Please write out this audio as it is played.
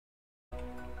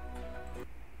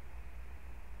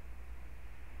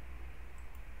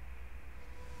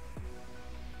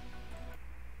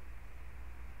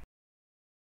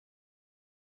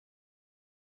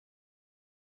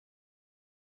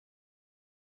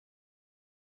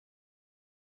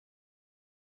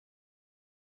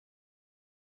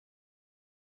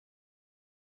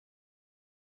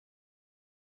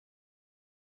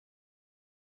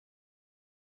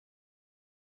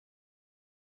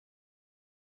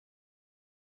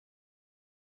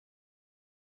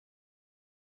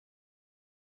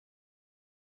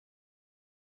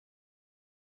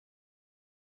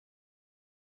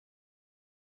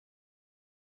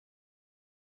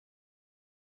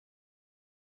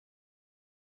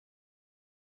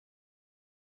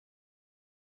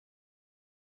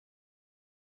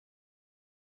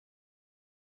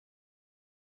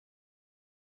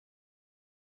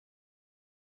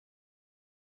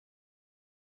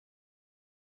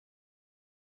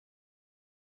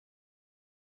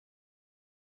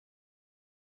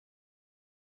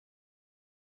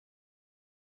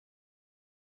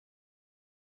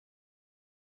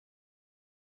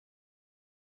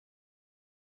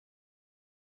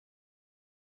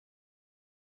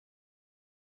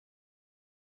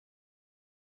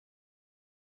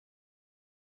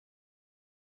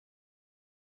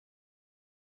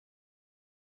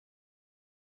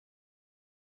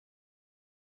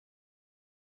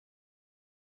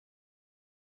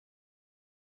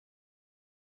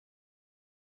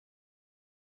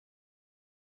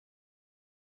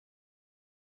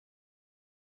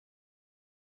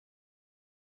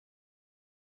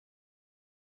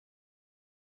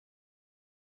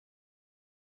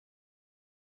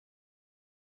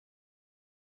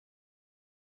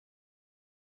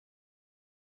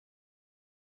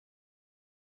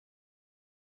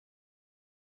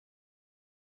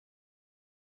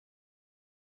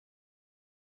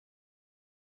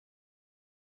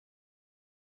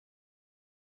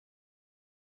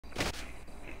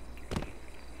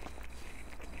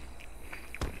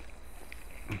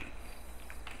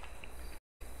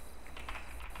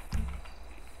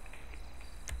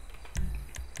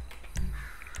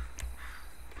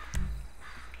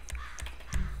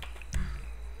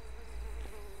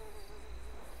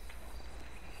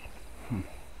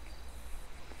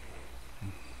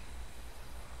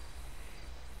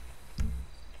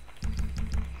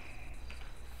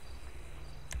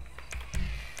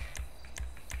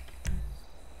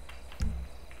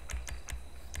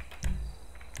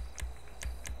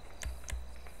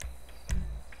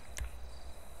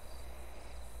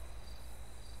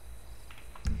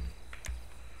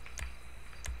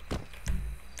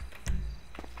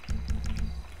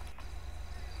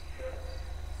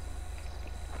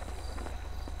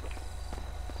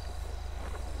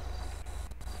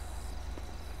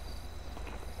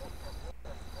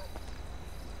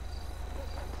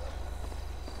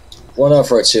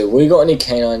1042. We got any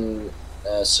canine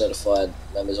certified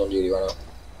members on duty right now?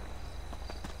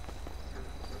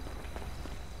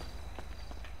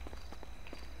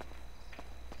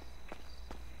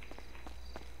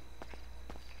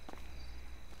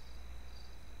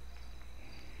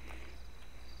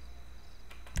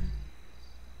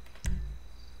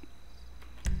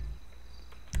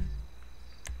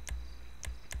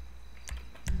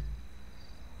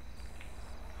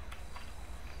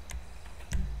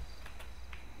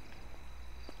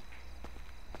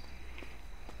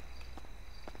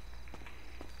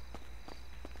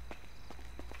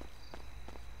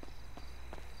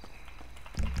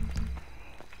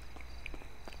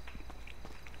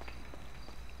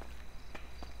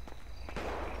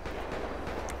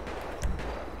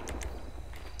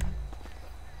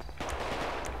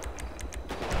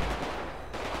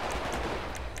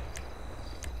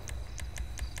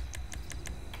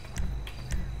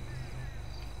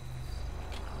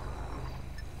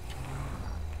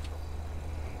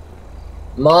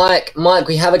 Mike,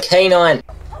 we have a canine.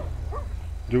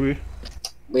 Do we?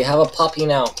 We have a puppy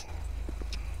now.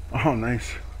 Oh,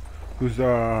 nice. Who's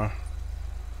your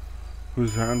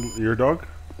dog?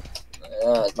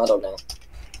 Yeah, it's my dog now.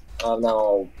 I've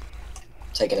now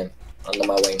taken him under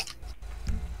my wing.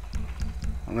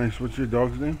 Oh, nice. What's your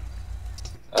dog's name?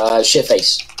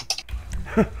 Shitface.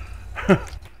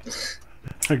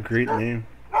 A great name.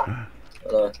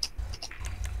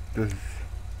 Does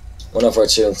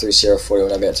 1042 and 3040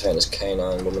 when I get to this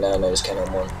canine, but we now know this canine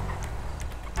 1.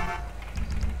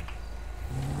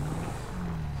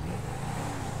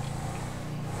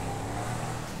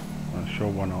 show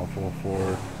 1 Alpha 4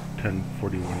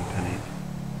 1041 108.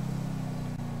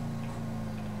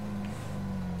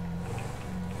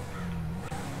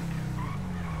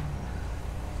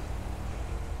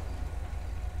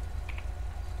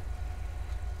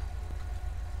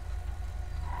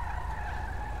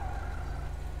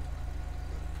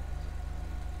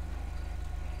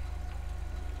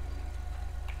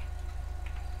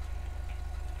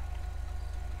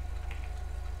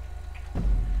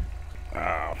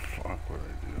 Ah, fuck, what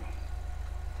did I do?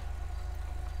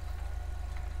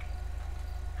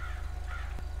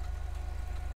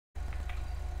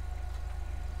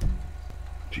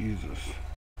 Jesus.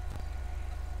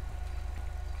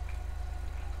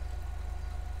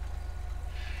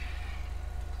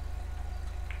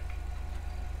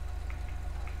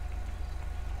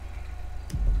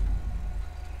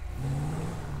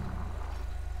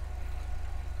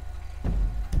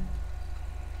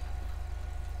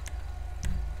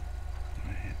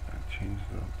 Change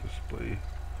the display.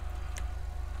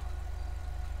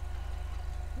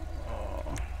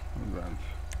 Oh, events.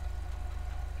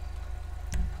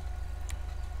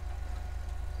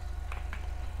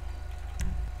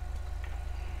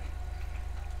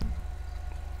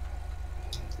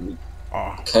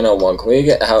 Oh. Canine 1, can we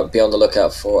be on the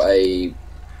lookout for a...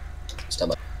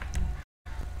 Stand by.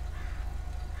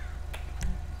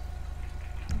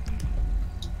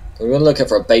 Can we be on the lookout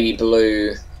for a baby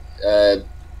blue,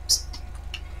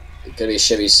 gonna be a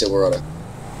Chevy Silverado.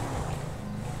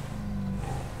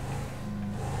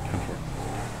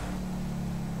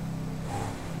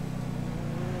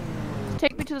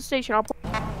 Take me to the station. I'll...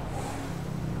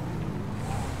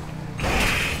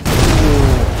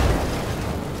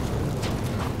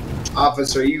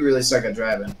 Officer, you really suck at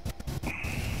driving.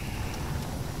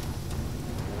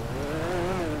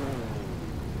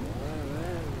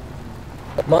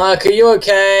 Mark, are you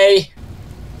okay?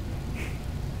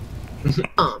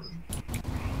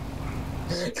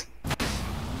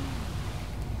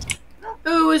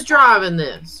 Who is driving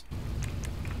this?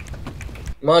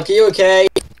 Mark, are you okay?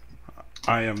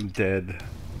 I am dead.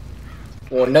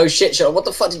 Oh, no shit, Sean. What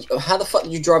the fuck did you... How the fuck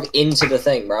did you drive into the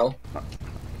thing, bro?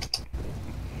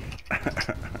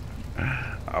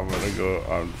 I'm gonna go...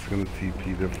 I'm just gonna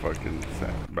TP the fucking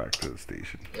set back to the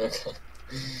station. Okay.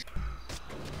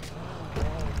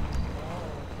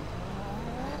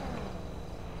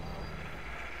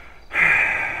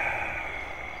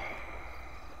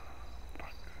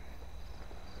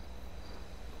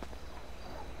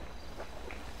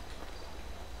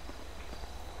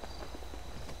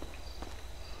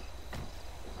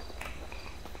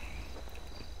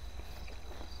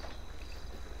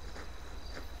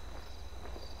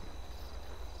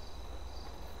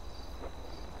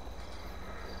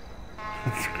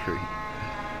 That's great.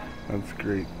 That's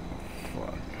great.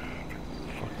 Fuck.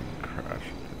 Fucking crash.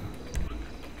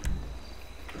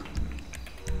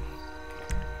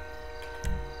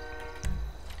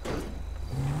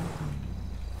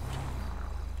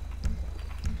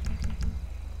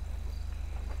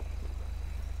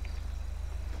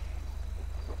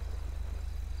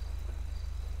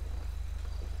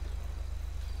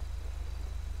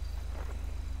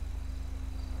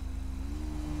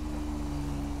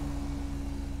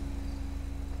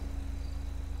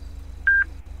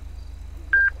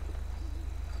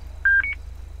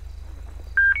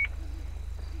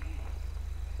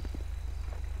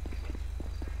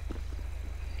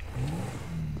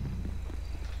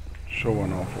 Show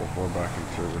 1044 back in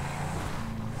service.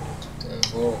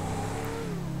 10-4.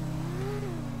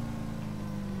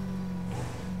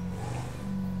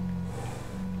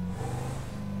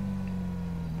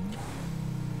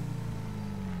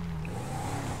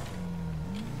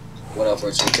 What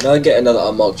else? Can I get another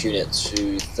unmarked unit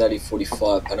to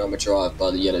 3045 Panorama Drive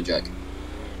by the Yellow Jack?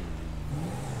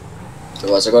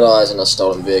 Otherwise, I've got eyes on a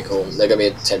stolen vehicle. They're going to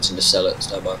be attempting to sell it.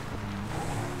 Stand by.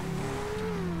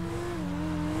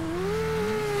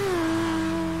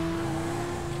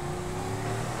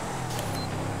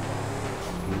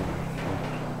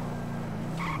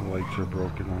 The lights are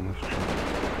broken on this truck.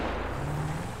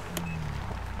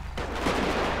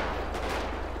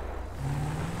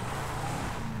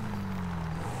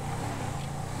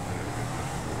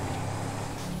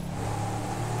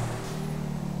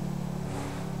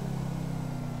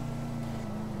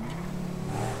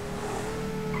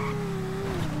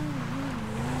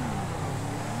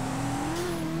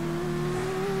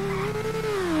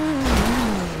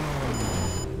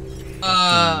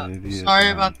 Sorry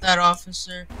about that,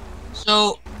 officer.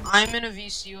 So, I'm in a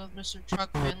VC with Mr. Chuck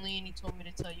Finley, and he told me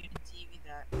to tell you to DV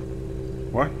that.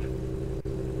 What?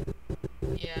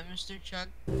 Yeah, Mr. Chuck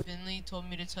Finley told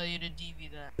me to tell you to DV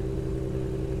that.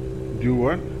 Do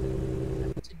what?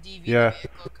 To DV Yeah. the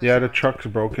vehicle. Yeah, the truck's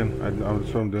broken. That's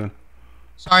what I'm doing.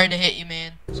 Sorry to hit you,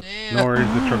 man. See ya. No worries,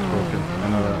 the truck's broken. I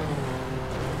know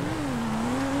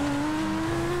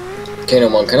that.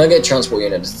 Kingdom 1, can I get transport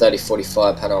unit to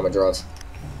 3045 Panorama Drive?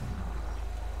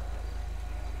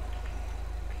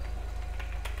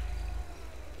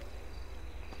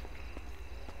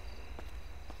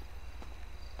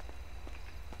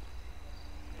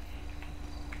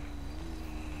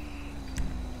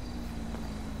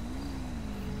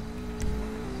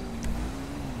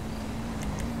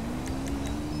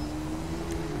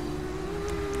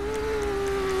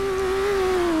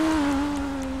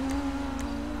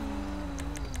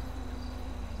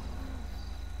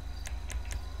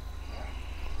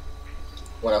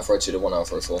 One Alpha 2 to 1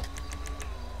 Alpha 4.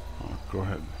 Oh, go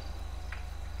ahead.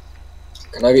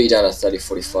 Can I get you down at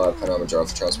 3045 Panorama Drive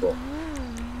for transport?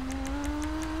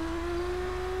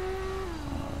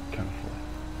 10-4.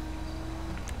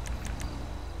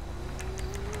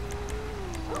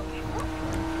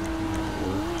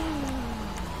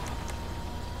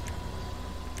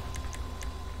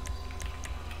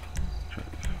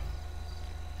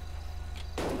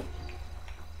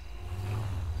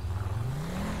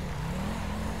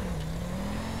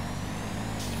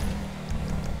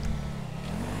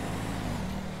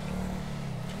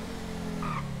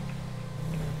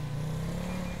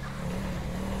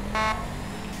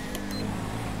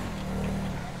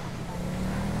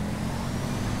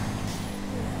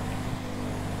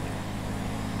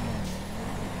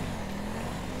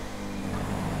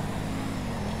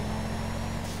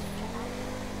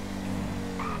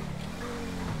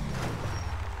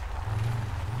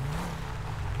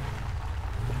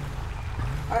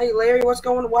 Hey Larry,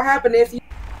 what happened if you...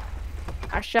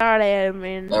 I shot at him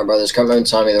and... No, brothers, come home and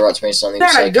tell me the right to me something you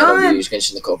Is that say a cannot be gun? used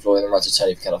against you in the court of law and the right to tell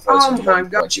you if you cannot afford Oh to my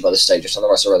God. point you by the state just on the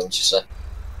rest of the relevance you say.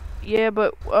 Yeah,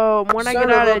 but when I Son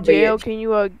get out of a of jail,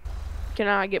 bitch. can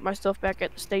I get my stuff back at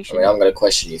the I station? mean, I'm going to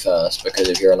question you first because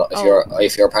if you're not,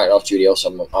 if you're apparently off duty, also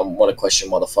I want to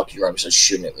question why the fuck you ran instead of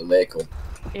shooting at the vehicle.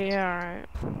 Yeah,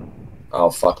 alright. Oh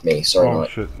fuck me, sorry, Oh mate.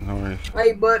 shit, no worries.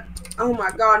 Hey, but... Oh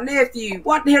my God, nephew,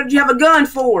 what the hell did you have a gun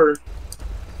for?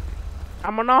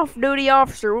 I'm an off-duty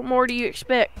officer. What more do you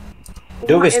expect?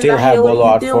 Do we What in still the have hell are you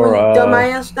blowout doing, for you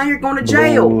dumbass? Now you're going to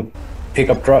jail. blue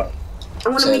pickup truck?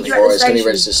 I'm gonna meet you 10-4, at the it's going to be station.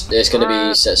 registered. It's going to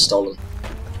be set stolen.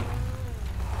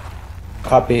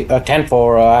 Copy.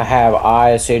 10-4. I have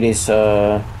eyes. It is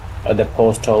the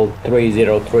postal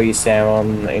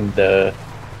 3037 in the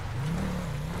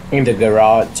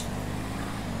garage.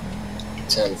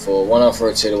 10-4, 1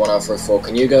 Alpha 2 to 1 Alpha 4.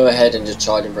 Can you go ahead and just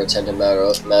charge him for attempted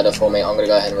murder for me? I'm going to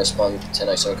go ahead and respond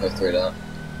 10-07 code 3 to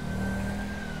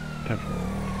that.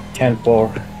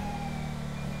 10-4.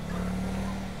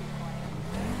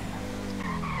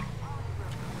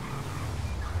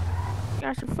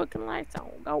 Got your fucking lights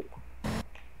on. Go.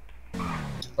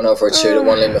 1 Alpha 2 to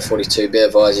 1 Lima 42. Be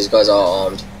advised, these guys are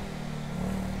armed.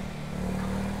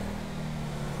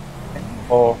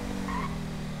 4.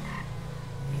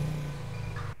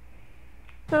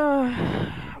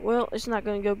 Well, it's not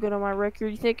gonna go good on my record.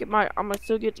 You think I'm gonna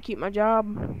still get to keep my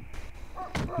job?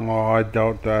 Oh, I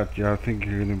doubt that. Yeah, I think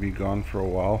you're gonna be gone for a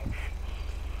while.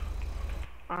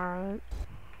 Alright.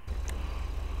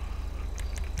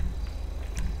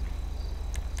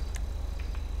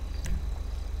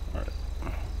 Alright.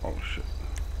 Oh shit.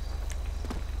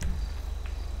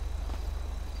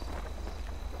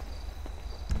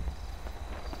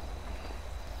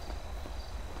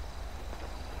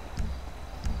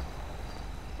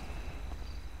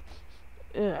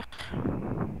 Ugh.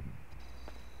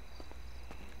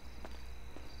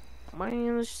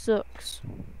 Man, this sucks.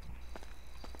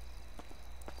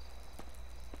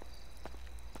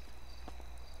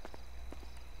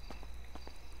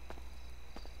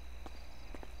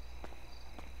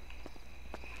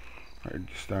 Alright,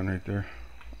 just stand right there.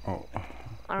 Oh,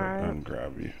 Alright. and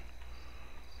grab you.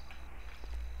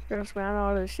 Trust me, I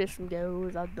know how this system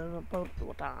goes. I've done it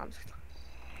multiple times.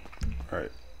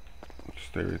 Alright,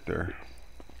 stay right there.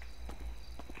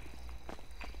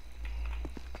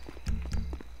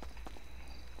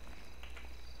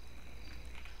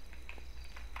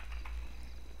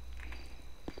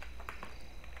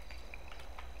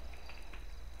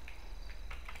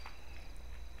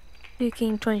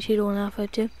 King 22 to 1 Alpha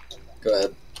 2. Go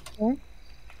ahead. Yeah.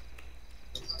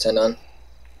 10-9.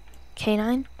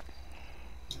 K9.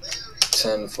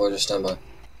 10-4, just stand by.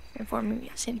 Inform me,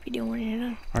 yes, NPD warning you're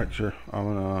done. Alright, sure.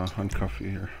 I'm gonna handcuff you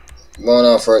here. 1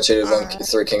 Alpha 2 1 Alright.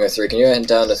 3 King 03. Can you head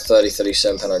down to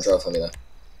 3037 Penrod Drive for me there?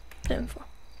 7-4.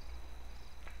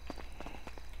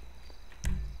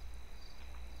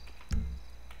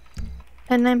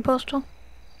 And 9 postal.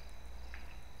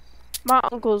 My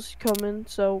uncle's coming,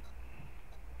 so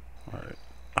Alright.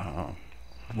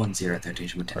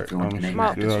 1032 would Alright, everyone can name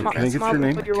my, can I get my your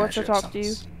name? lawyer wants to talk to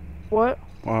you. What?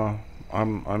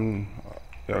 I'm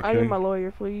yeah, okay. I need my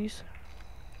lawyer, please.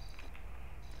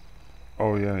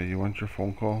 Oh yeah, you want your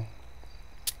phone call?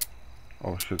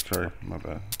 Oh shit, sorry, my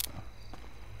bad.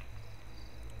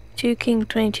 2 King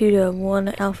 22 to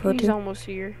 1 Alpha He's 2. almost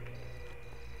here.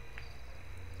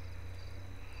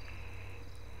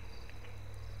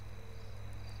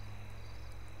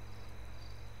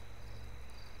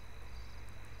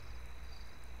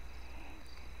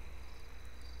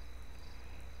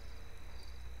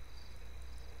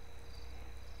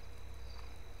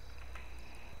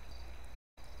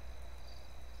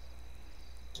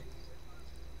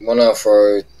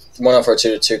 One Alpha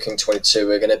 2 to 2 King 22.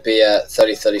 We're going to be at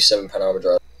 3037 Panorama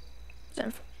Drive.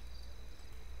 7-4.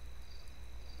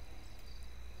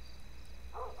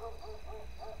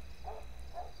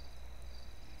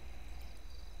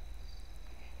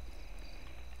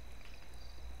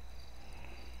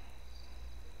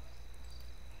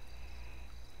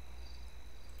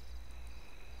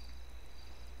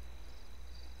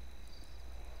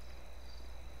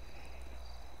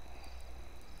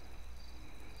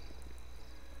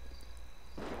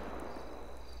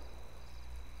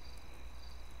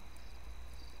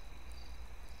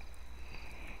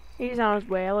 He's on his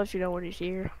way. I'll let you know when he's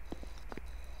here.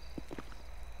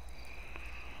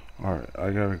 Alright,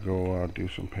 I gotta go do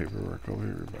some paperwork. I'll be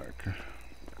right back.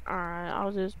 Alright,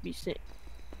 I'll just be sitting.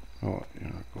 Oh,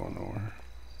 you're not going nowhere.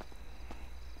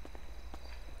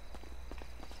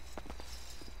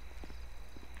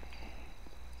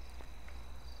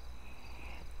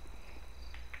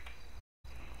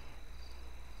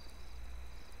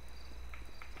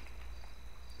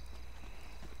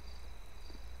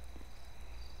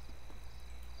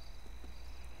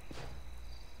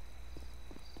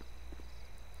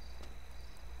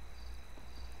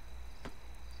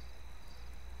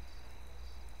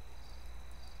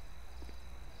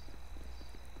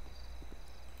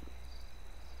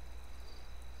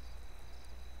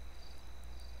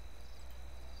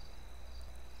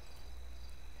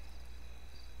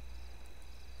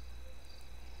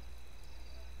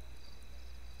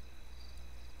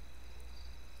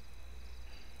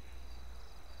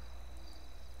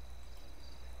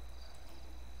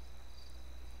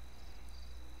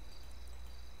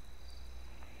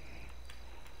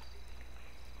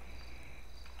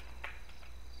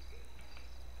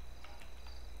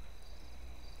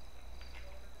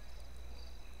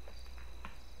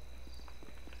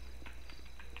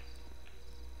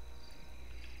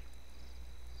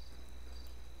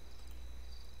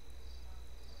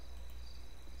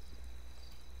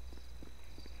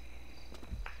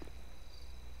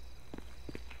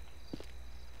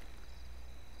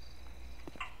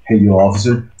 Hey, you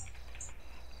officer.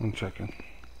 1 second.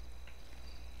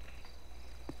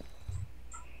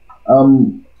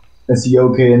 Is he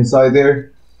okay inside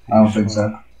there? I don't think so.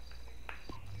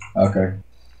 fine. Okay.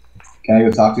 Can I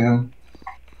go talk to him?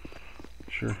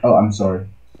 Sure. Oh, I'm sorry.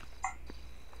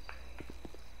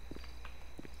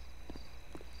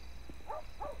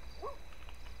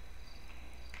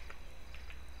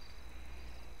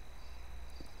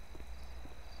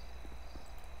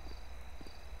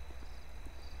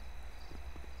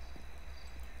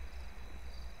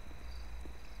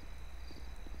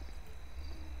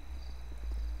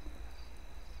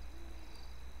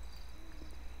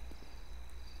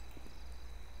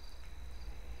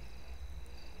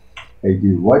 Hey,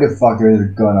 dude, why the fuck is there a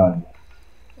gun on you?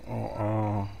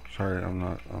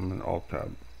 I'm in alt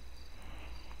tab.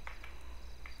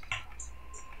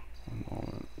 One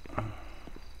moment.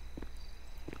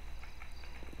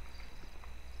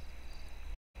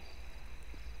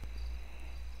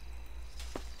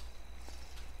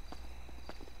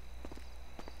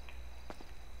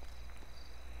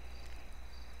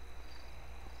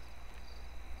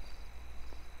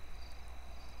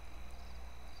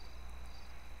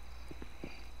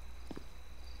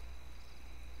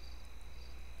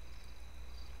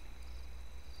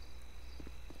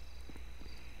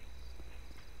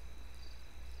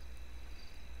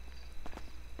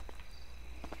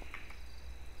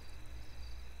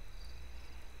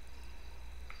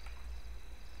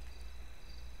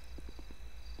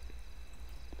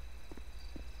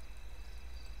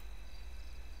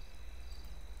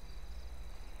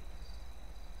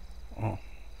 Oh.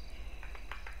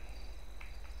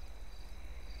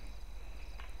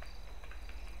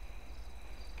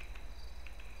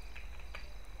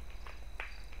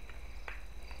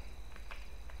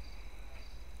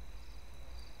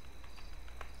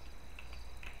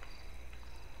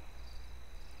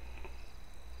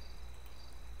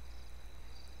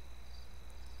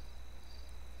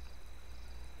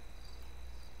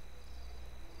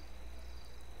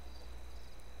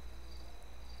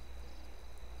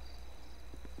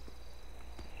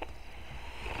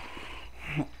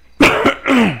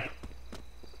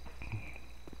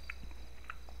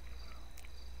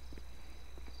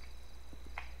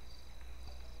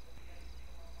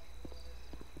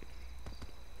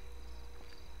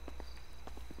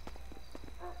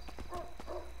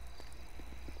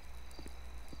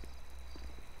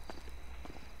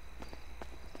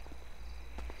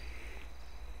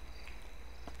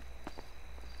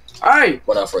 Hey!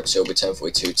 1 Alpha X, it'll be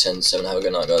 10:42, 10:07. Have a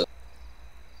good night, guys.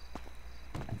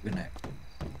 Good night.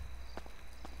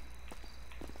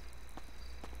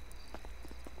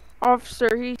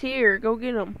 Officer, he's here. Go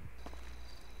get him.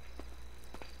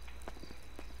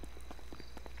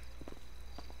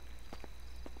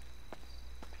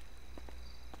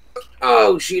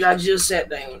 Oh, shit, I just sat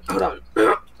down. Hold on.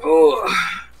 Oh.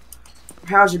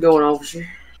 How's it going, officer?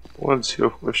 10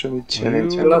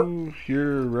 Hello? You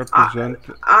here represent?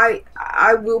 I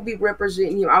will be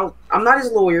representing him. I'm not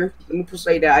his lawyer. Let me just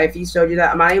say that. If he told you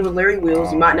that, my name is Larry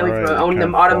Wills. You might know me from owning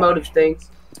them automotive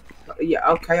things. Yeah,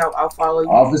 okay, I'll follow you.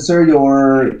 Officer,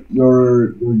 your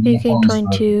Peking uniform is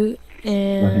 22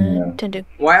 and broken. 10-2.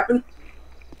 What happened?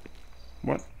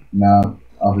 What? No,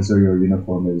 officer, your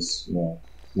uniform is a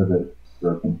bit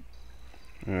broken.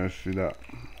 Yeah, I see that.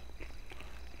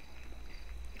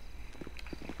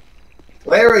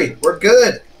 Larry, we're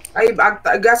good. Hey,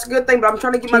 that's a good thing, but I'm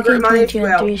trying to get my Peking my 22 nephew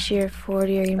and out. 3 Sierra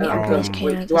 40. Are you meeting Okay. police Wait,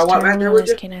 canine? do I walk back there with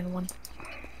you? Canine 1.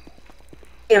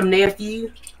 Damn,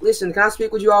 nephew. Listen, can I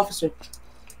speak with you, officer?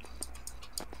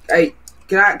 Hey,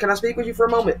 can I speak with you for a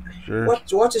moment? Sure.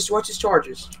 What's his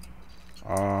charges?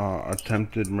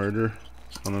 Attempted murder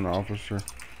on an officer.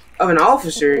 Of an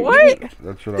officer? What?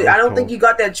 That's what I I was don't told. think you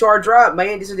got that charge right,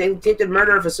 man. This is attempted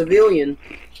murder of a civilian.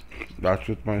 That's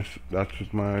what my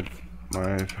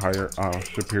higher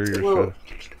superior Well,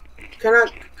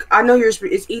 said. I know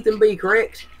it's Ethan B,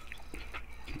 correct?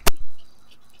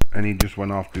 And he just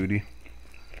went off duty.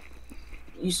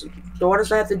 So what does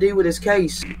that have to do with his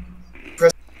case?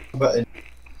 Button.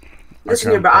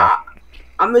 Listen here, but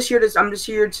I'm just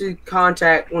here to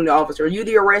contact one of the officers. Are you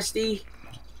the arrestee?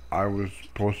 I was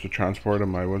supposed to transport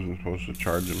him. I wasn't supposed to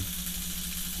charge him.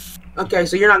 Okay,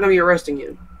 so you're not going to be arresting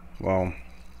him. Well,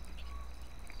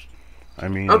 I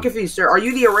mean, I'm confused, sir. Are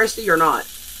you the arrestee or not?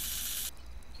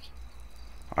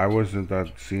 I wasn't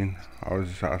at the scene. I was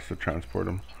just asked to transport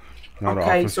him. Not an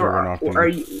Okay, officer so went off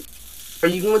duty. are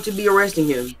you going to be arresting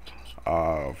him?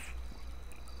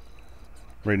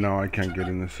 Right now I can't get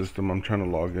in the system. I'm trying to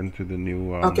log into the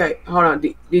new. Okay, hold on.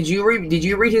 Did you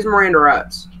read his Miranda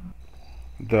rights?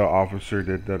 The officer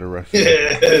did that arrested me.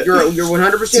 You're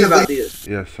 100% about this.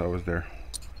 Yes, I was there.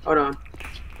 Hold on.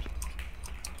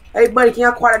 Hey, buddy, can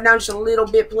y'all quiet it down just a little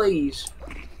bit, please?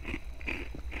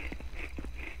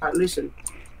 Alright, listen.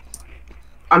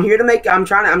 I'm here to make. Can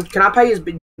I pay his?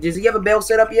 Does he have a bail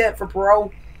set up yet for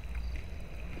parole?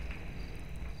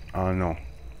 No.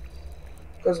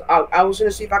 Because I was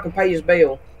gonna see if I can pay his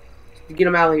bail to get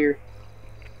him out of here.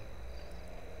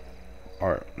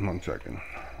 Alright, 1 second.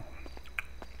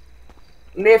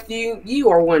 Nephew, you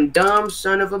are one dumb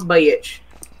son of a bitch.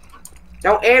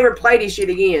 Don't ever play this shit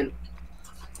again.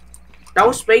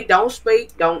 Don't speak. Don't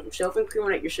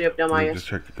self-incriminate yourself, dumbass. Just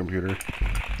check the computer.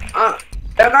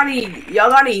 Y'all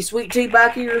got any sweet tea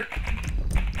back here?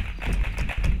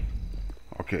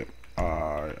 Okay.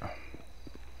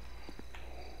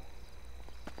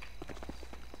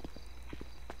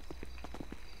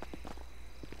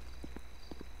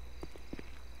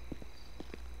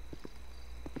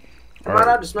 Am I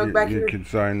allowed to smoke back you here? can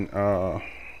sign.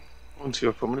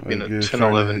 124. I'm gonna be in a you're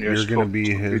 1011 signing- near you're gonna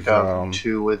be his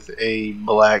 3002 with a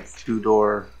black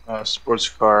 2-door sports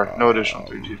car. No additional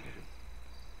 3G.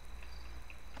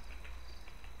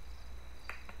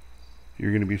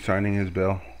 You're gonna be signing his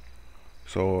bill.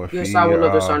 So if Yes, he, I would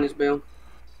love to sign his bill.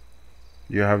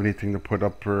 you have anything to put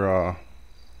up for?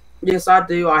 Yes, I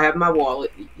do. I have my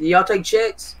wallet. Do y'all take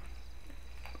checks?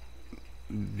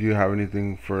 Do you have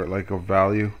anything for like a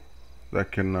value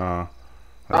that can, like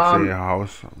say a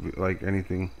house, like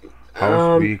anything,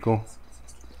 house, vehicle?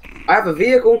 I have a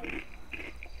vehicle.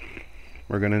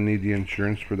 We're gonna need the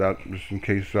insurance for that, just in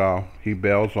case he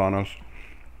bails on us.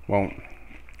 Won't.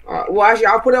 Well, actually,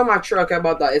 I'll put it on my truck. How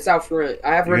about that? It's out front.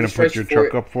 I have You're gonna put your registration for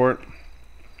truck up for it?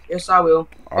 Yes, I will.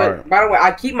 But Alright. by the way,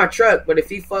 I keep my truck. But if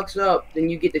he fucks up, then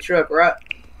you get the truck, right?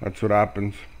 That's what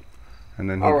happens, and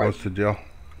then he Alright. goes to jail.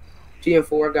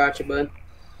 TN4, I got you, bud.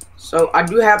 So I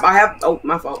have. Oh,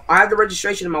 my fault. I have the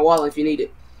registration in my wallet if you need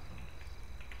it.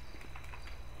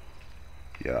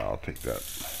 Yeah, I'll take that.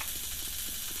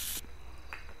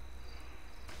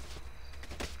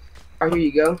 Alright, here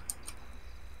you go.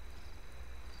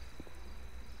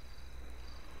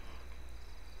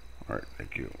 Alright,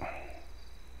 thank you.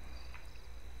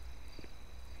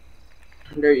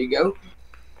 There you go.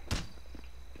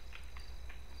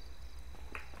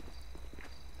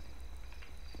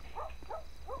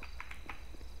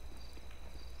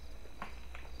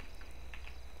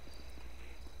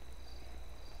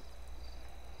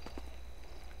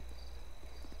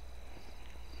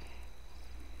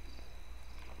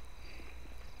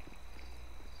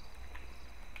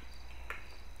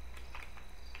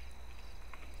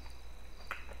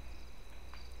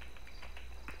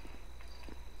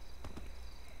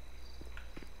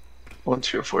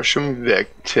 Once you're four, show me back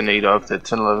 10-8 off that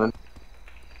 10-11.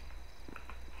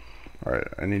 Alright,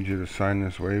 I need you to sign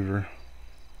this waiver.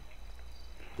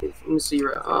 Let me see.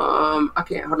 I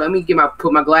can't. Hold on, let me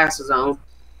put my glasses on.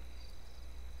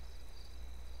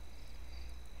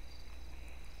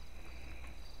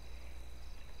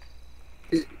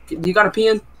 You got a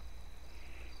pen?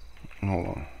 Hold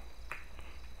on.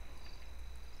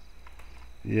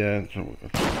 Yeah, here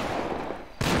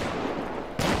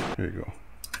you go.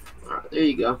 Alright, there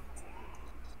you go.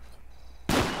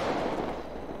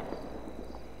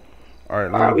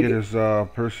 Alright, let me get his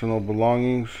personal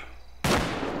belongings.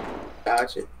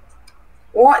 Gotcha.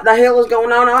 What the hell is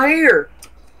going on out here?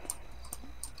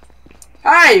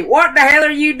 Hey, what the hell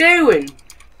are you doing?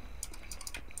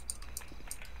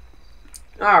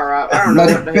 Alright, I don't know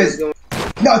what the hell is going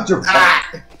on. Not your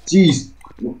fault. Jeez.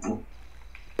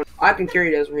 I can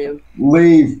carry those for him.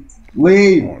 Leave.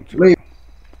 Leave.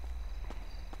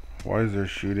 Why is there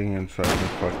shooting inside the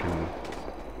fucking...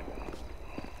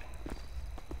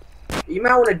 You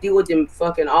might want to deal with them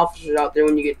fucking officers out there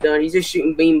when you get done. He's just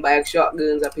shooting beanbag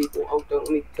shotguns at people. Oh, don't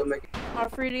let me come back. Am I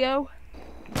free to go?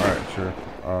 Alright, sure.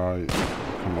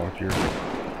 Come on,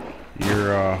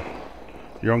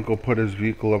 your uncle put his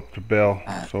vehicle up to bail.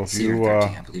 So if you,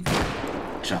 I believe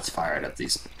shots fired at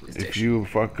these police if stations. you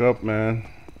fuck up, man,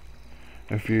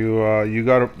 if you, you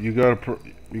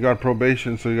got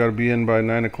probation, so you gotta be in by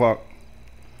 9 o'clock.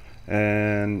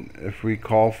 And if we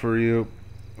call for you,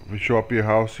 if we show up at your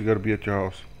house, you gotta be at your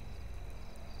house.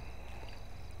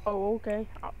 Oh, okay.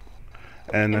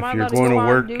 And Am if I you're allowed going to to go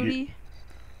work, on duty?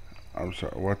 I'm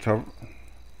sorry, what's up?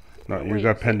 No, you Wait,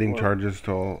 got say pending what? charges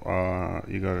till,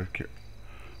 you gotta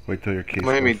wait till your case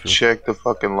Let me goes through. check the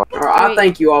fucking line. Alright, I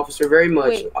thank you, officer, very much.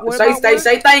 Wait, what about work?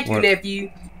 Say thank you, What?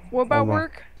 nephew. What about Hold on.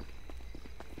 work?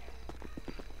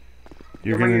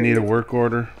 You're Come on gonna here, need a nephew. work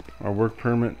order, a work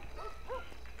permit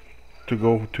to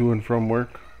go to and from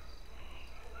work.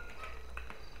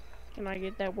 Can I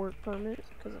get that work permit?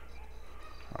 'Cause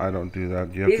I don't do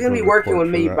that. You have He's to gonna go be to working court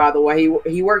with for me, that. by the way.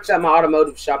 He works at my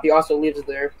automotive shop. He also lives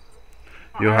there.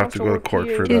 You'll I have to also go to work court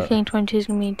here. for Do you that. think 22 is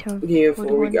gonna be tough? Yeah,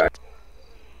 before we got.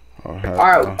 Alright,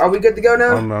 Alright, are we good to go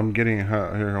now? I'm getting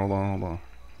here. Hold on.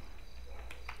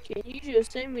 Can you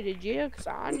just send me to jail? 'Cause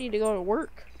I need to go to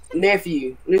work.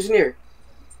 Nephew, listen here.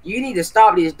 You need to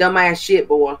stop this dumbass shit,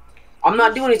 boy. I'm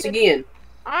not doing this again.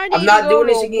 I need not to go doing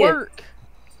this to again. work.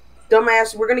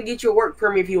 Dumbass, we're gonna get you a work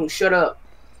permit if you don't shut up.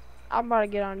 I'm about to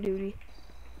get on duty.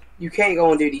 You can't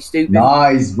go on duty, stupid.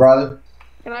 Nice, brother.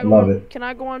 Can I I go love on, it. Can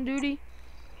I go on duty?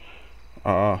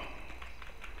 No,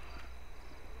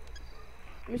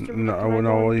 Can I go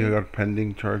no, on you duty? got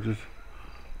pending charges.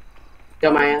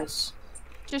 Dumbass.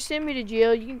 Just send me to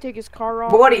jail. You can take his car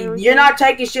off. Buddy, you're not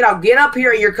taking shit out. Get up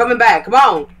here and you're coming back. Come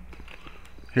on.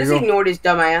 Here Just you go. ignore this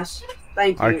dumbass.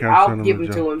 Thank I you. can't I'll send give him him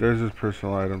to jail. to him. There's his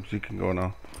personal items. You can go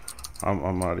now.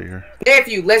 I'm out of here.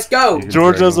 Nephew, let's go.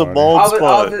 George has a bald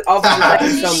spot. Officer, thank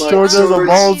you so much. George has a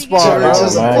bald spot, bro.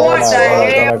 What the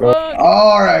hell?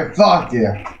 Alright, fuck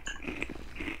you.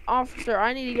 Officer,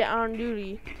 I need to get on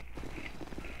duty.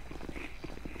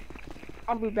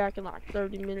 I'll be back in like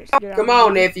 30 minutes. Come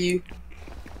on, nephew.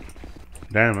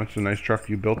 Damn, that's a nice truck.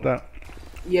 You built that?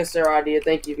 Yes, sir, I did.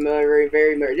 Thank you very,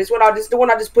 very much. This the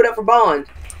one I just put up for bond.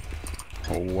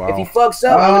 Oh, wow. If he fucks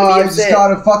up, I'm gonna be upset. I just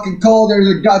got a fucking call. There's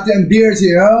a goddamn deers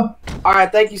here, huh?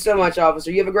 Alright, thank you so much, officer.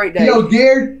 You have a great day. Yo,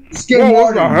 deer, just get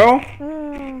what the hell?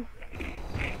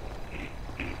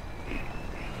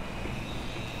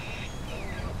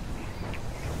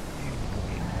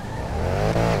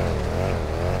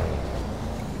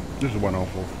 This is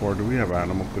 1044. Do we have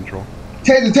animal control?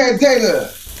 Taylor!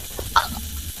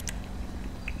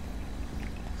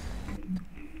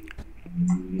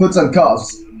 Put some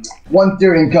cuffs. One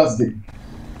deer in custody.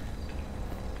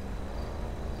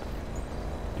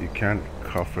 You can't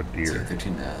cuff a deer.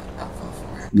 13 Alpha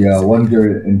 4. Yeah, one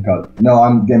deer in custody. No,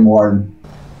 I'm game warden.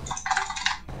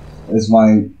 It's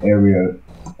my area,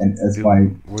 and it's my.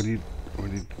 What do you?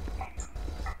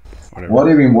 Whatever. What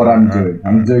do you mean? What I'm doing?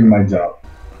 I'm doing my job.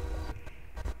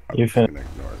 You can ignore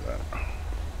that.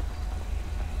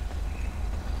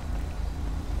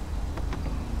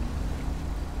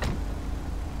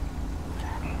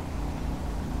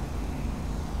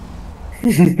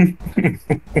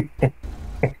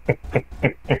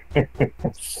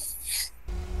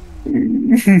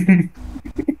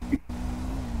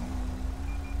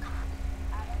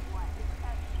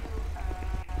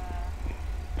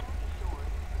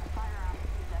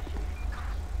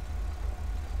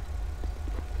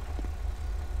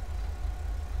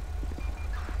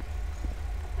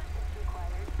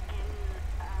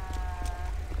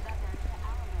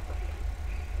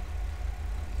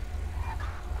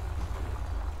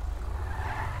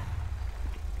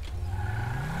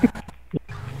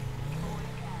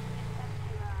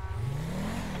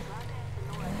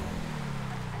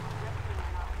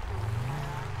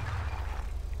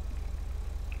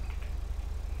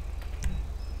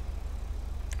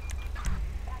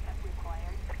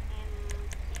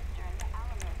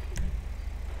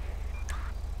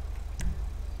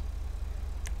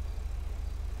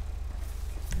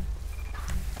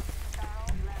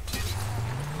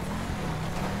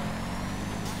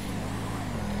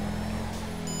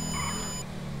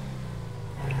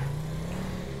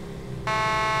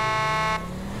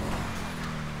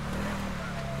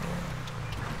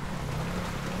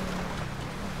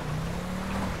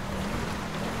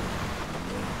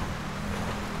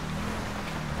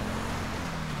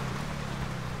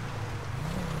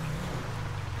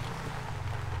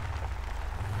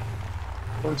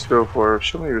 Let's go for it.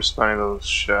 Show me responding to those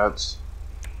shots.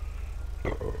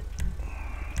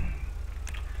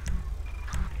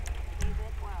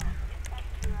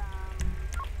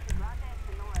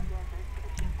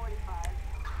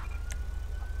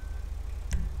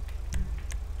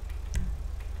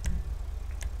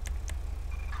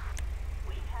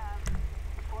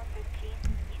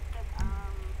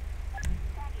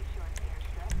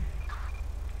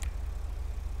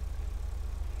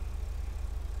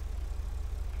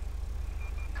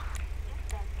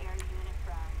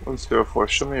 Let's go for it.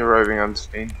 Show me arriving on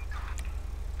scene.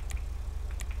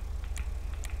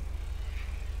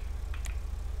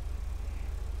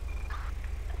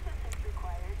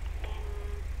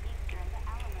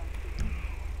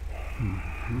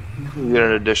 You get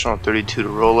an additional 32 to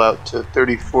roll out to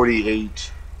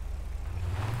 3048.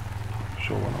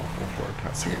 Show 1044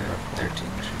 attack. 13.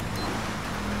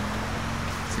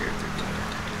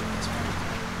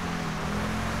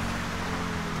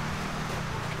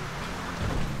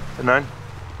 9.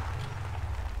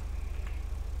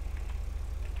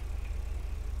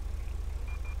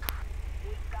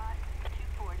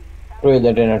 Read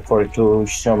that in at 42,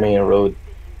 show me a road.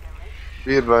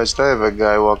 Be advised, I have a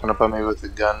guy walking up on me with a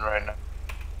gun right now.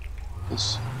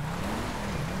 This.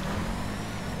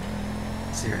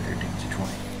 Sierra 13 to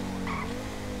 20.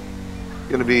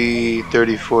 Gonna be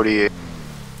 3048.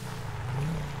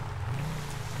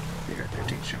 Sierra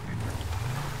 13, show me where.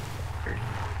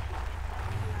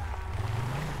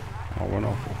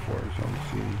 1044 is on the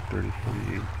scene.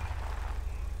 3048.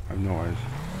 I have no eyes.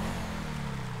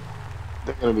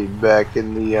 They're gonna be back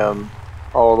in the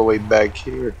all the way back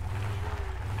here.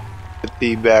 At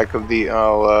the back of the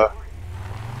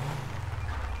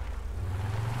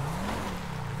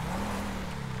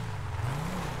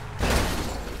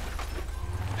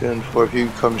 10-4, if you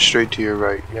come straight to your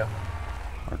right, yeah.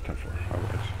 10-4,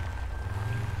 otherwise.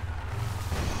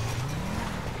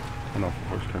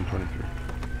 10-4 is 10-23.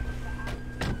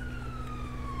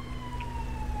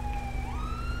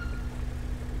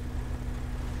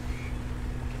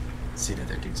 Sierra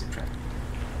 13's in traffic.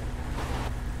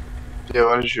 Yeah,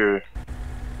 what is your...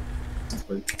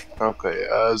 Okay,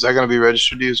 is that going to be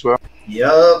registered to you as well?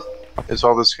 Yup. Is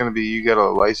all this going to be, you got a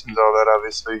license, all that,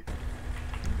 obviously?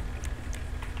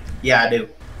 Yeah, I do.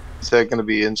 Is that going to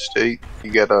be in-state?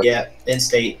 You got a... Yeah,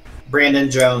 in-state.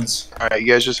 Brandon Jones. Alright, you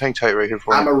guys just hang tight right here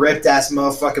for me. I'm a ripped-ass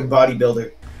motherfucking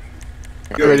bodybuilder.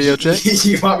 Radio check.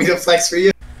 You want me to flex for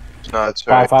you? No, it's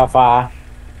alright. 555.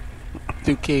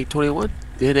 2K21.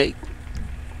 Did 8.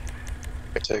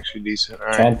 It's actually decent.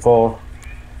 Alright. 10-4.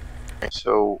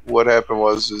 So, what happened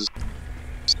was,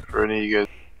 for any of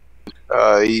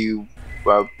you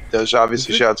guys, there's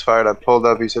obviously shots fired. I pulled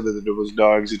up, he said that there was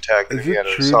dogs attacking. Is it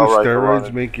true the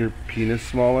steroids make your penis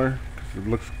smaller? Because it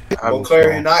looks Well,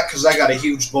 clearly not, because I got a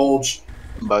huge bulge.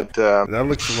 But that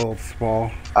looks a little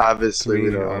small. Obviously,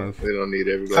 we don't need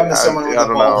everybody. Come to someone with a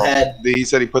bald head. He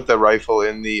said he put that rifle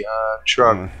in the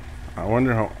truck. I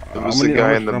wonder how. It was the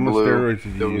guy in the blue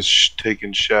that was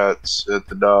taking shots at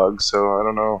the dog. So I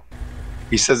don't know.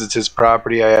 He says it's his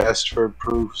property. I asked for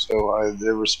proof, so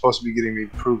they were supposed to be getting me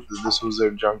proof that this was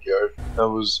their junkyard. That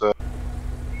was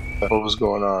what was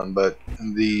going on. But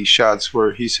the shots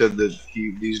were. He said that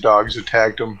these dogs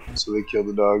attacked him, so they killed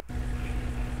the dog.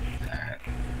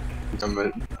 I'm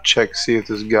gonna check, see if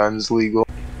this gun's legal,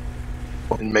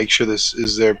 and make sure this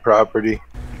is their property.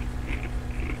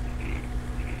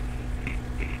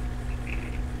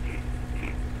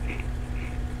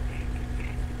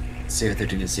 Sierra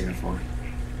 13 is Sierra 4.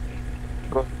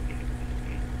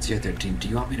 Sierra 13, do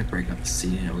you want me to break up the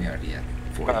scene? Or we already have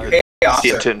 4.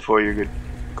 Sierra 10-4, you're good.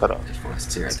 Cut off.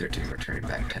 Sierra 13, we're turning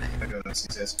back 10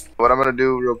 What I'm gonna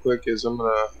do real quick is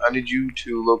I need you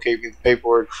to locate me the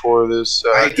paperwork for this.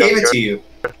 I gave it to you.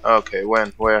 Okay,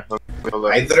 when? Where?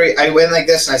 I went like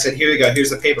this and I said, here you go, here's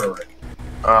the paperwork.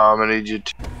 I'm gonna need you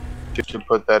to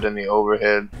put that in the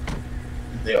overhead.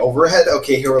 The overhead?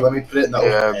 Okay, here, let me put it in the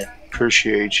overhead.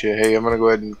 Appreciate you. Hey, I'm gonna go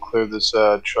ahead and clear this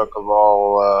truck of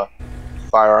all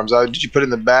firearms. Did you put it in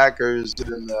the back or is it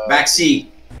in the... Back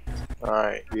seat.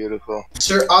 Alright, beautiful.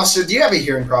 Sir, officer, do you have a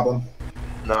hearing problem?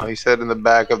 No, he said in the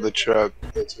back of the truck.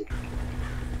 That's okay.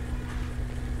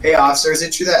 Hey, officer, is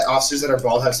it true that officers that are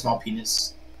bald have small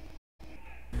penis?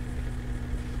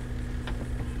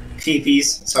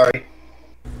 PPs, sorry.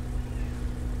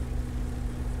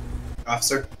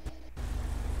 Officer?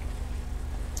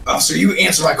 Officer, you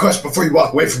answer my question before you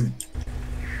walk away from me.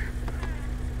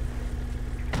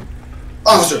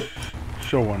 Officer!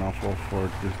 Show 104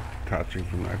 for detaching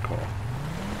from that call.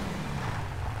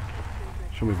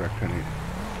 Show me back 10-8.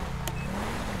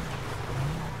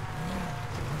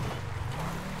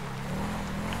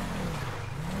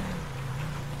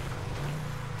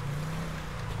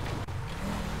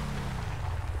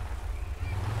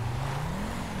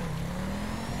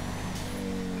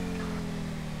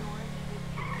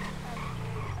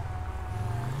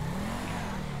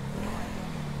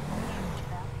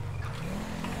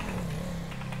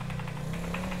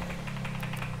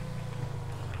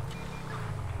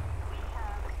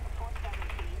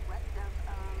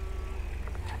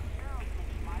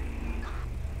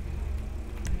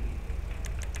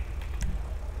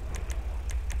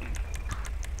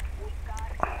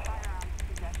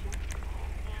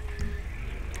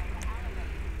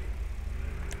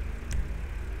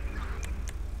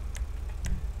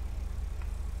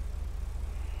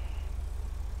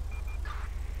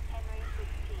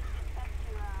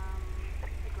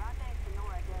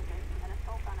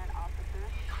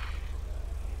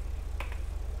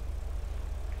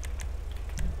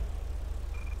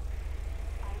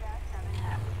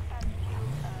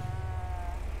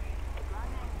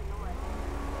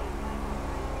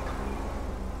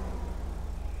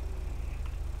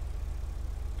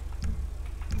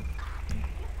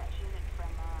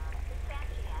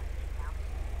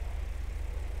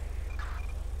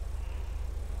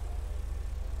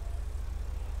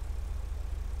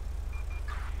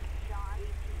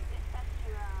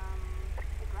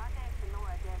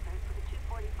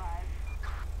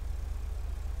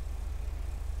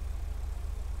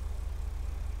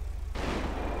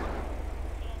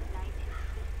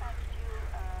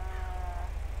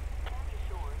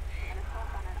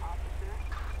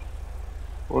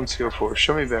 Let's go for it.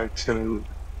 Show me back 10.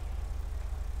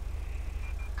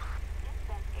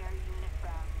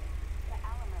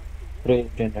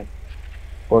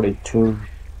 42.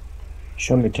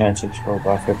 Show me 10-6 for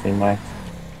about 15 miles.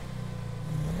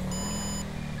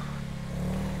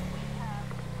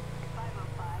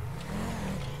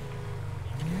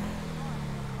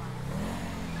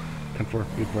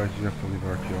 Be advised, you have to leave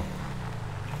RTO.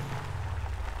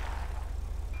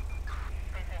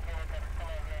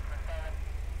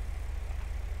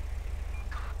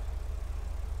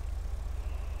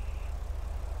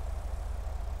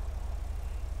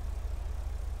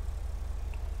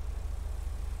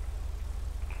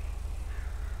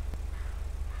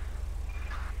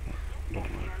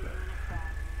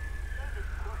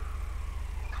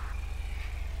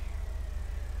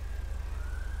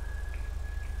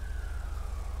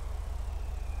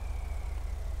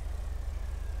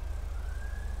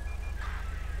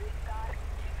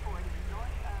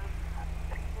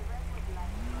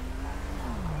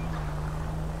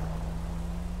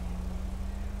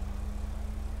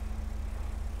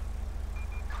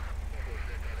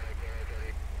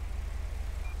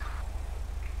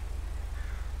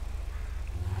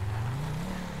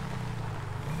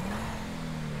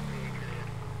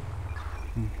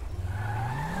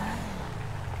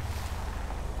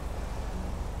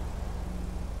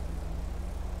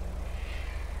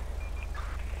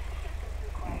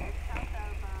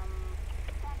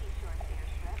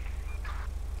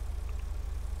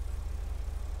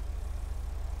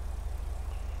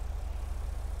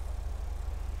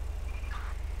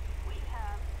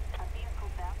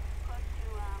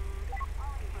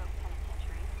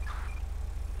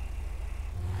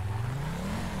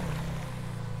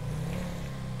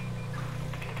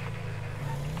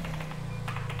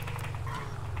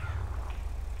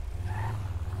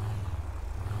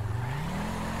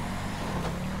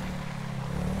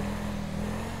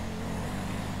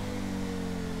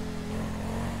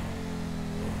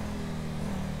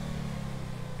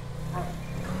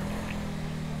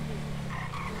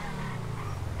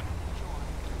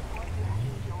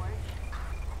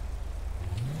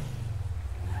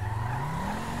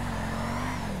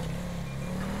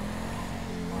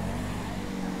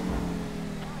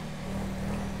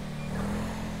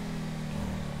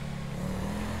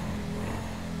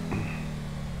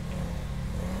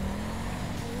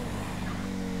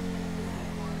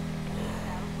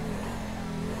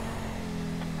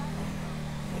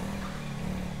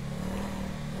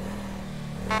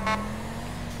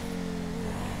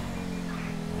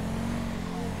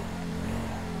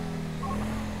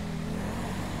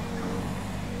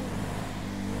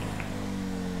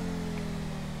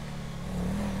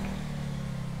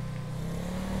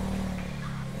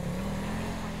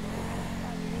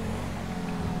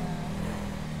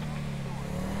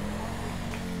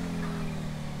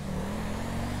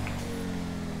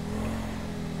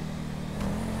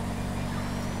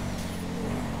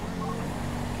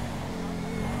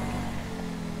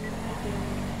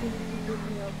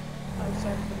 me up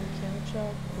outside of the mechanic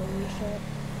shop, lower shop.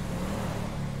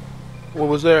 What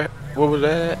was there? What was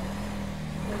that?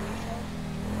 Lower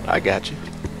shop. I got you.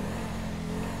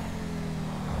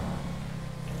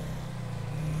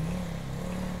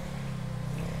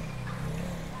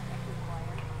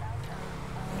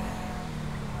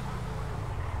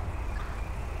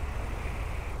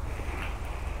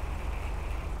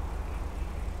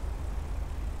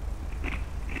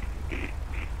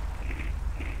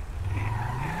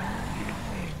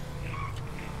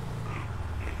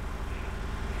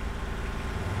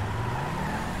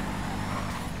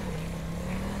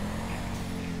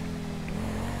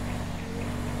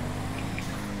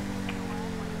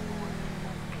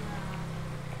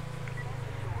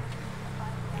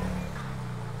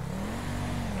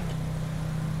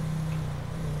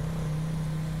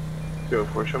 Go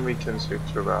for show me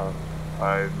 10-6 around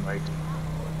 5 Mike.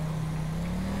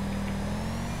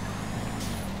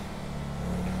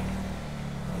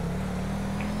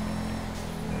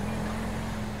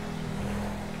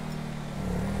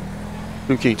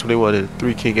 Two King 21 and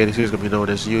 3 King 86 is gonna be known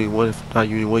as Union 1, if not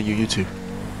Union 1, Union 2.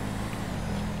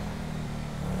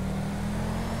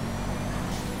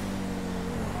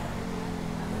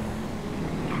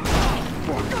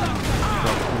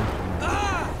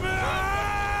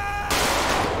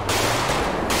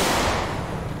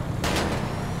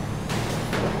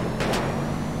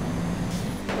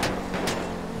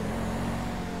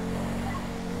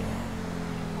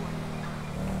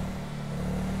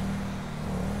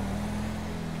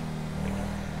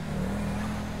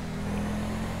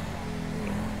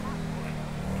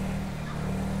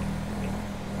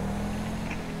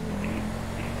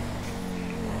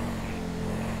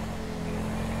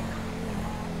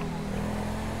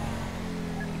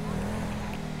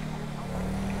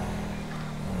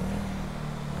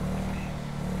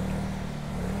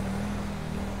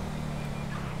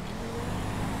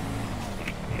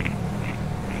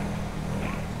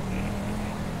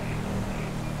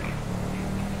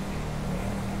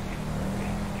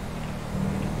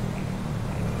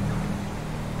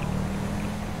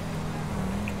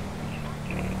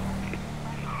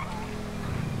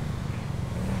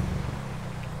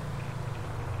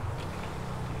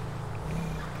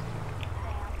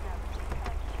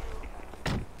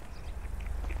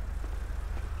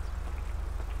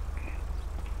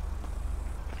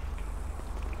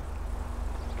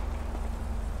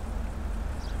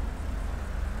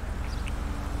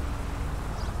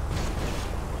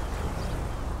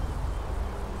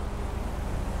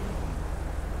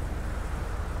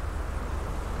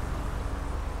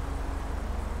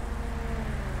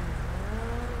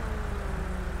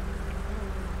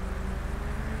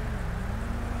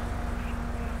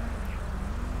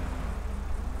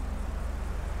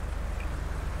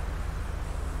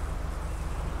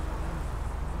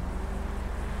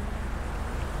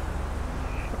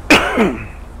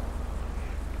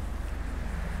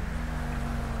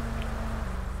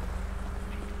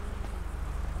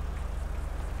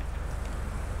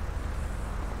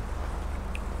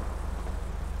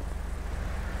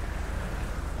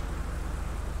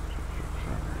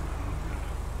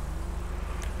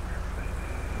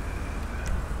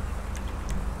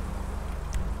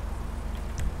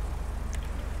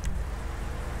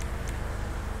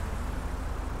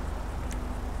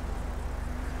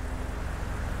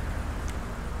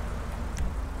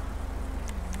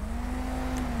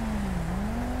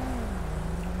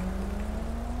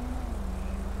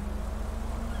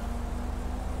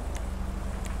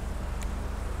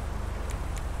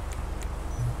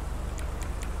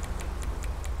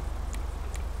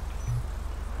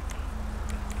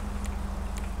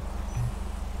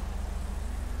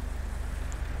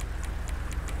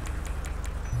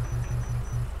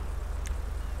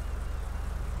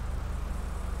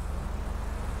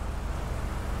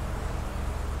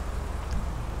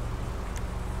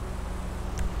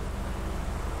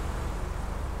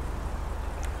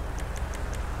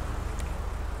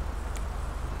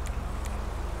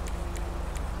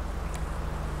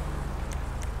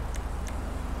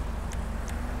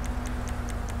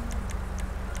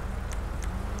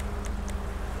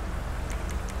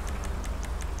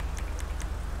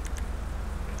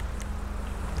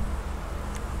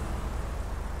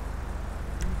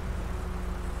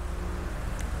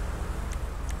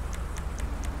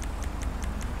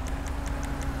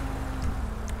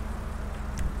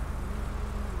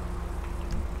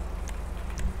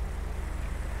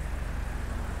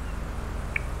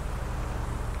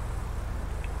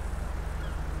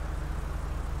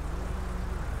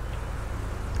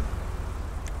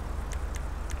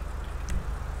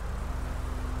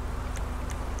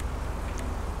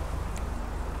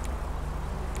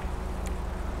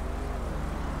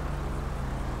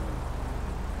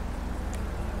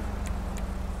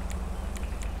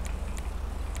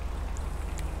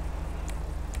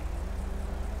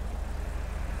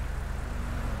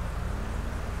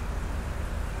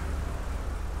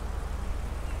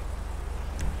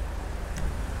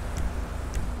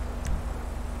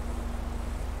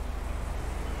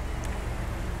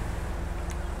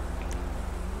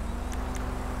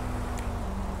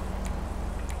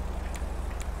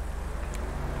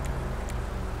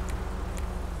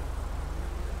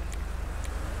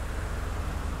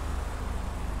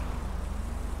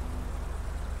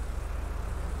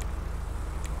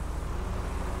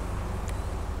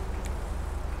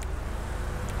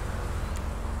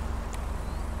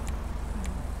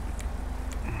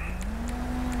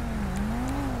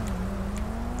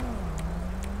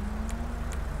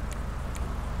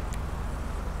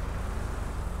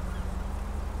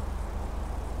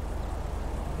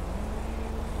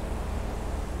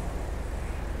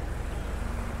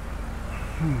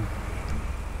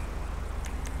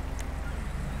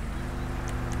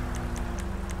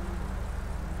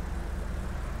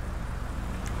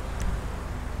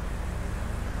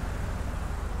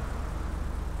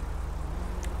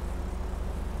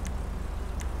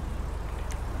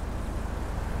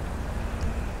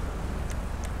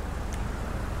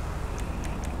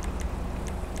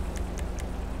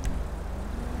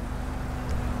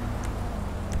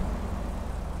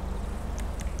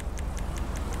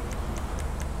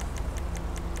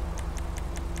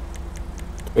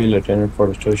 Lieutenant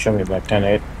 42, show me back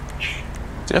 10-8.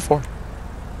 10-4.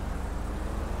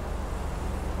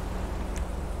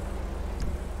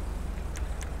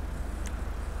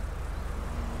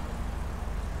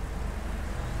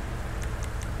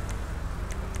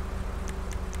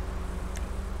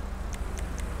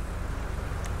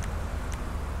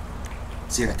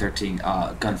 Sierra 13,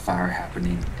 gunfire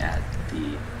happening at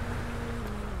the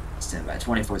standby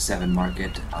 24/7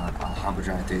 market on Alhambra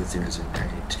Drive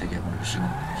 3008. Take it one additional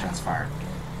shots fired.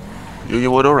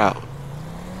 Union 1 or out.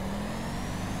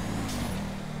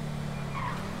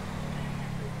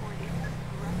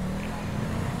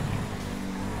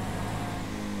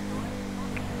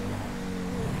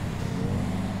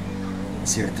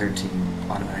 Sierra 13,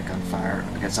 automatic gunfire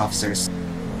against officers.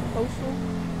 Postal.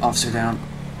 Officer down.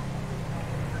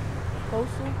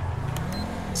 Postal.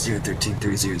 Sierra 13,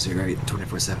 3008,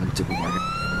 24/7 supermarket.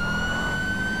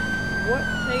 What?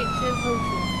 Say it says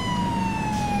postal.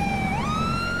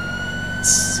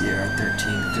 Sierra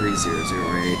 13,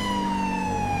 3008.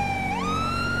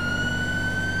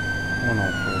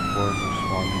 1044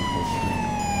 responding code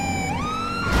 3.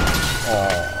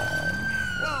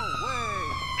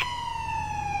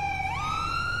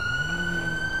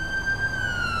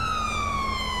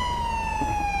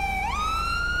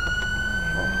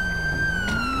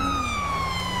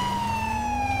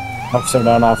 Officer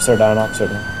down, officer down, officer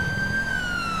down.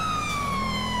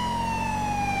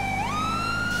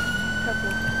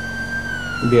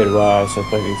 Be advised,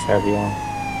 suspect is heavy on.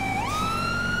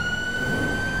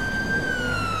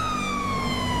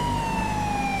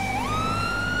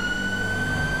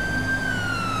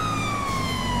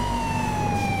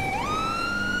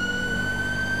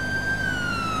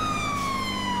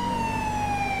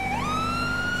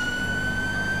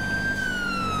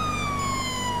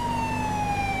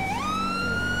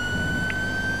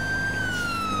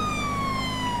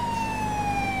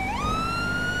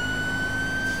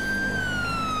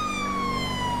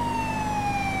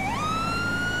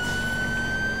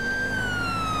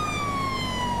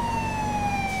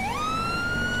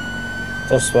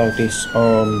 Suspect is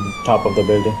on top of the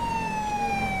building.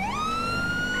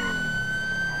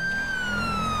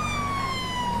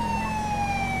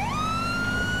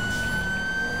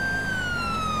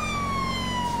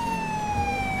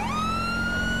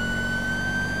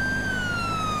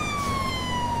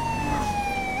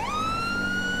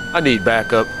 I need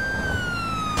backup.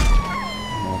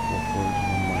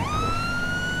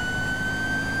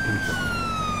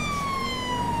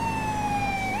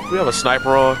 We have a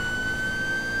sniper on.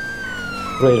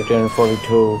 Lieutenant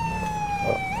 42,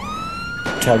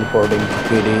 teleporting to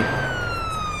PD.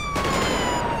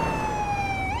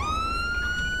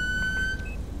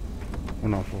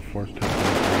 One off of force.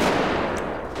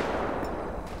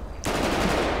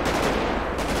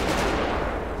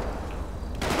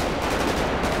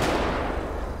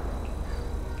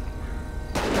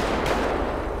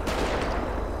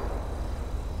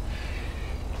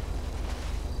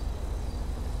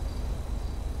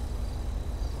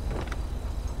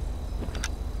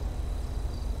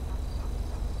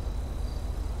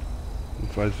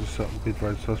 Be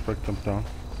advised, suspect jumped down.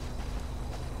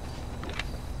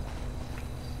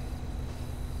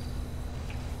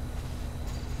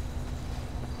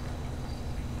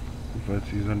 Advised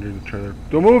he's under the trailer.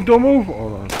 Don't move! Don't move!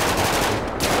 Hold on.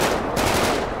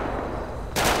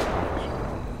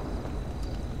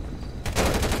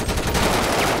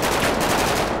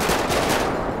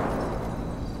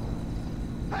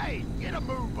 Hey, get a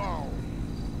move on!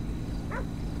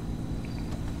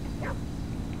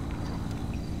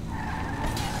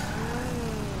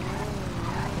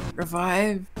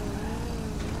 Revive.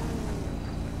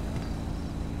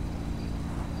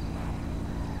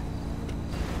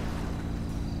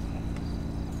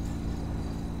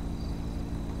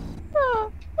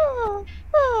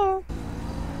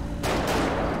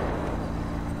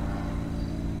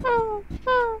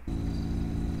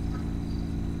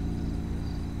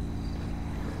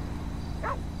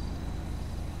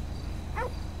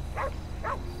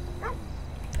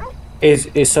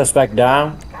 Is suspect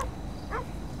down?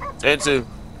 And 2.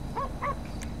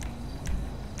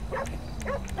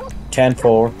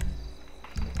 10-4.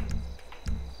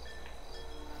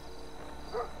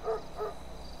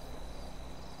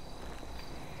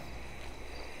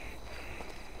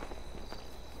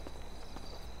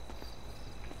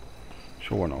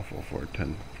 So 1044,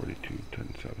 1042,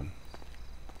 107.